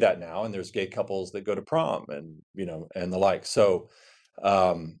don't see that now. And there's gay couples that go to prom and, and the like. So,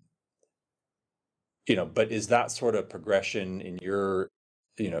 but is that sort of progression in your,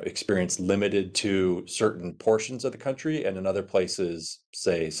 experience limited to certain portions of the country, and in other places,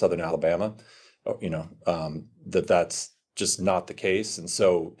 say Southern Alabama, that's just not the case? And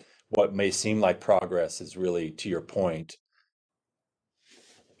so what may seem like progress is really, to your point,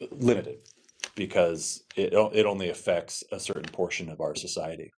 limited, because it only affects a certain portion of our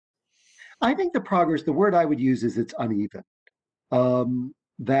society. I think the progress, the word I would use is it's uneven.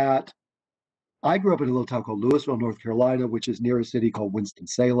 That I grew up in a little town called Louisville, North Carolina, which is near a city called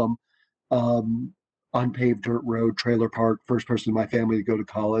Winston-Salem. Unpaved dirt road, trailer park, first person in my family to go to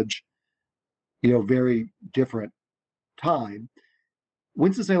college. Very different time.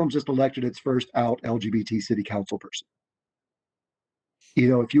 Winston-Salem just elected its first out LGBT city council person.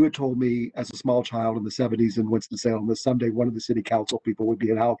 If you had told me as a small child in the 70s in Winston-Salem that someday one of the city council people would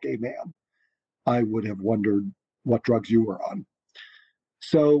be an out gay man, I would have wondered what drugs you were on.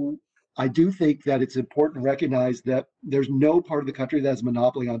 So I do think that it's important to recognize that there's no part of the country that has a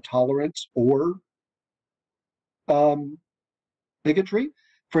monopoly on tolerance or bigotry.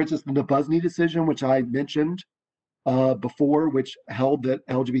 For instance, the Nabuzny decision, which I mentioned before, which held that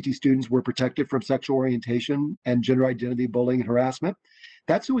LGBT students were protected from sexual orientation and gender identity bullying and harassment.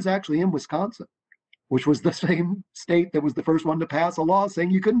 That's who was actually in Wisconsin, which was the same state that was the first one to pass a law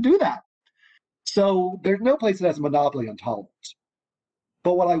saying you couldn't do that. So there's no place that has a monopoly on tolerance.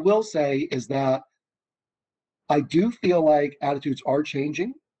 But what I will say is that I do feel like attitudes are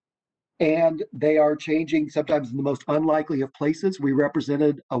changing, and they are changing sometimes in the most unlikely of places. We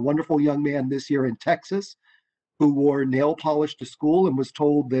represented a wonderful young man this year in Texas who wore nail polish to school and was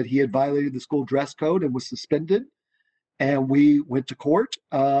told that he had violated the school dress code and was suspended. And we went to court,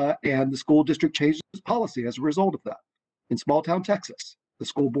 and the school district changed its policy as a result of that. In small town Texas, the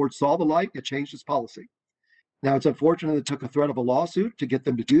school board saw the light, it changed its policy. Now, it's unfortunate it took a threat of a lawsuit to get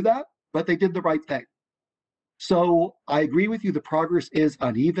them to do that, but they did the right thing. So I agree with you, the progress is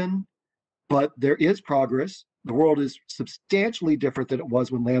uneven, but there is progress. The world is substantially different than it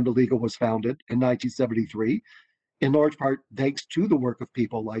was when Lambda Legal was founded in 1973, in large part thanks to the work of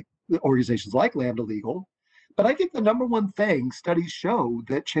people like organizations like Lambda Legal. But I think the number one thing studies show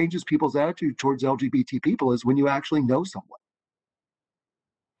that changes people's attitude towards LGBT people is when you actually know someone.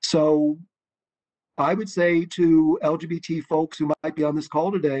 So I would say to LGBT folks who might be on this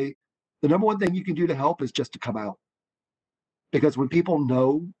call today, the number one thing you can do to help is just to come out. Because when people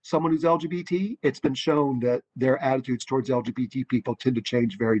know someone who's LGBT, it's been shown that their attitudes towards LGBT people tend to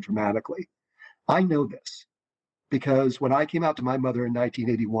change very dramatically. I know this because when I came out to my mother in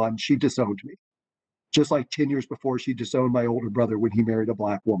 1981, she disowned me, just like 10 years before she disowned my older brother when he married a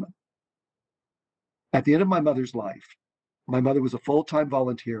Black woman. At the end of my mother's life, my mother was a full-time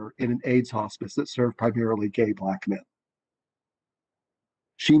volunteer in an AIDS hospice that served primarily gay Black men.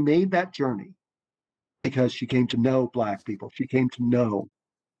 She made that journey because she came to know Black people. She came to know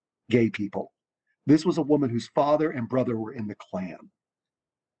gay people. This was a woman whose father and brother were in the Klan.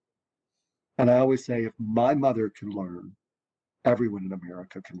 And I always say, if my mother can learn, everyone in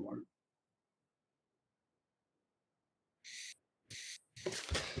America can learn.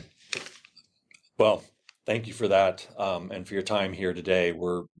 Well, thank you for that, and for your time here today.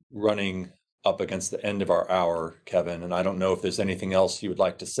 We're running up against the end of our hour, Kevin, and I don't know if there's anything else you would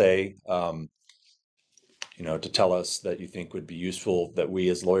like to say, to tell us that you think would be useful that we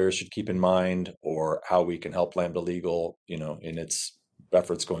as lawyers should keep in mind, or how we can help Lambda Legal, in its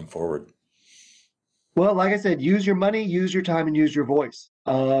efforts going forward. Well, like I said, use your money, use your time, and use your voice.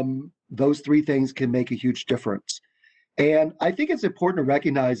 Those three things can make a huge difference. And I think it's important to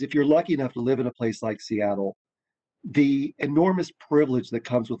recognize, if you're lucky enough to live in a place like Seattle, the enormous privilege that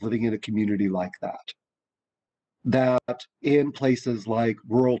comes with living in a community like that. That in places like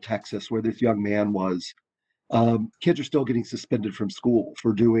rural Texas, where this young man was, kids are still getting suspended from school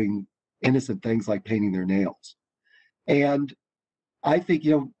for doing innocent things like painting their nails. And I think,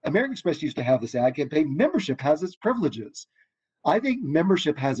 American Express used to have this ad campaign, membership has its privileges. I think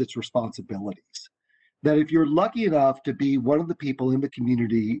membership has its responsibilities. That if you're lucky enough to be one of the people in the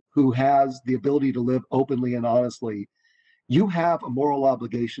community who has the ability to live openly and honestly, you have a moral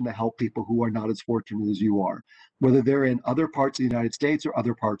obligation to help people who are not as fortunate as you are, whether they're in other parts of the United States or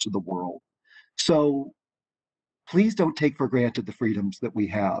other parts of the world. So please don't take for granted the freedoms that we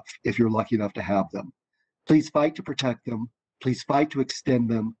have if you're lucky enough to have them. Please fight to protect them. Please fight to extend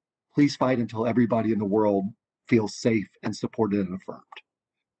them. Please fight until everybody in the world feel safe and supported and affirmed.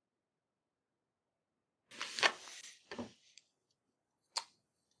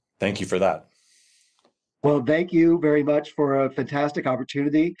 Thank you for that. Well, thank you very much for a fantastic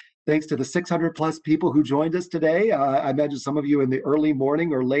opportunity. Thanks to the 600 plus people who joined us today. I imagine some of you in the early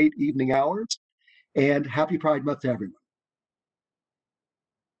morning or late evening hours. And happy Pride Month to everyone.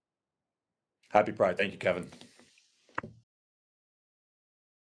 Happy Pride. Thank you, Kevin.